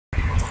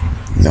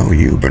No,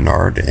 you,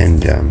 Bernard,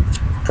 and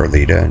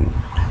Perlita, and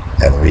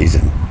Eloise,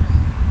 and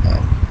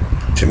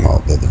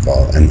Jamal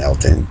Bildeval, and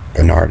Elton,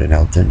 Bernard and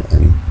Elton,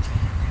 and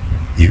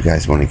you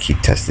guys want to keep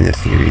testing the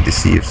theory to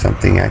see if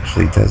something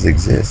actually does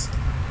exist.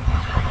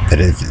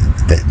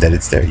 That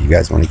it's there. You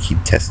guys want to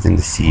keep testing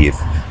to see if,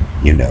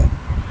 you know.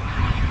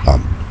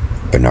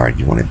 Bernard,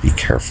 you want to be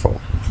careful,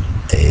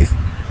 Dave.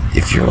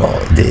 If you're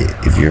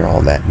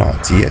all that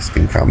Nazi-esque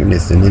and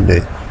communist and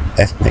into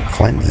ethnic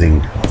cleansing,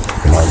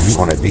 Bernard, you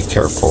want to be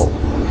careful,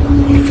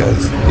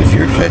 because if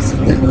you're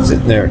just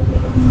sitting there,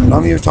 and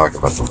I'm even talking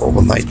about the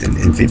Global Knight and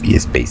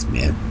amphibious base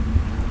man,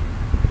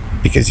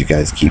 because you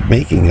guys keep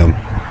making them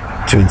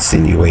to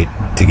insinuate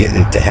to get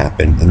it to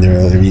happen, and the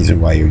only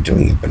reason why you're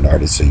doing it,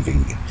 Bernard, is so you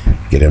can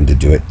get them to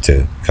do it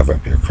to cover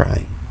up your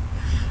crime.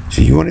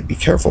 So you want to be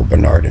careful,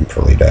 Bernard and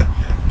Perlita,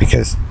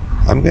 because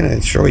I'm going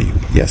to show you,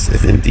 yes,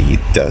 it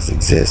indeed does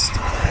exist,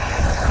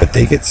 but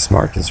they get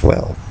smart as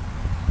well.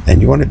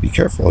 And you want to be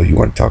careful. You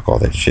want to talk all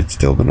that shit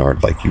still,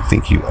 Bernard, like you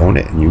think you own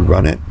it and you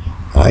run it.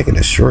 I can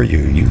assure you,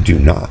 you do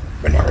not,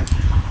 Bernard.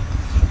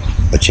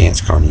 A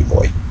chance, Carney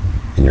boy,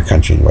 in your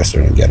country and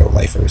Western and ghetto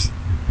lifers.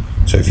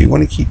 So if you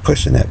want to keep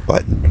pushing that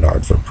button,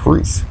 Bernard, for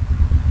proof,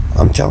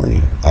 I'm telling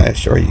you, I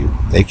assure you,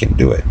 they can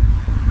do it.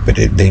 But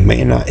they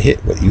may not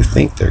hit what you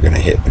think they're going to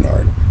hit,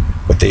 Bernard.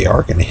 What they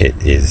are going to hit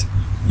is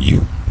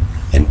you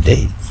and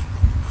Dave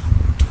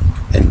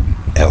and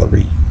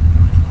Ellery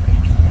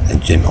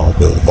and Jim Hall,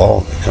 Bill Ball,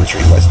 and the Country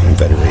Western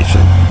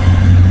Federation.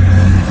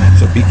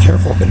 So be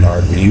careful,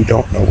 Bernard, when you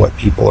don't know what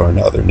people in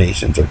other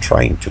nations are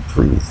trying to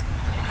prove.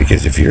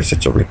 Because if you're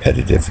such a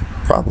repetitive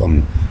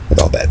problem with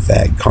all that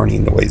vague carny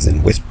noise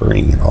and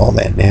whispering and all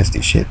that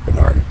nasty shit,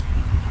 Bernard,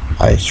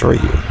 I assure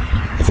you,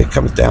 if it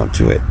comes down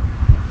to it,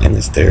 and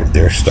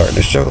they're starting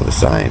to show the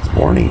signs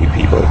warning you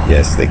people,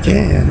 yes, they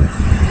can.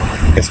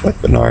 Guess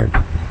what, Bernard?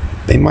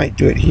 They might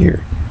do it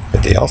here,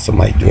 but they also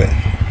might do it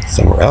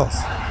somewhere else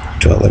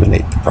to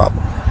eliminate the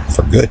problem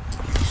for good.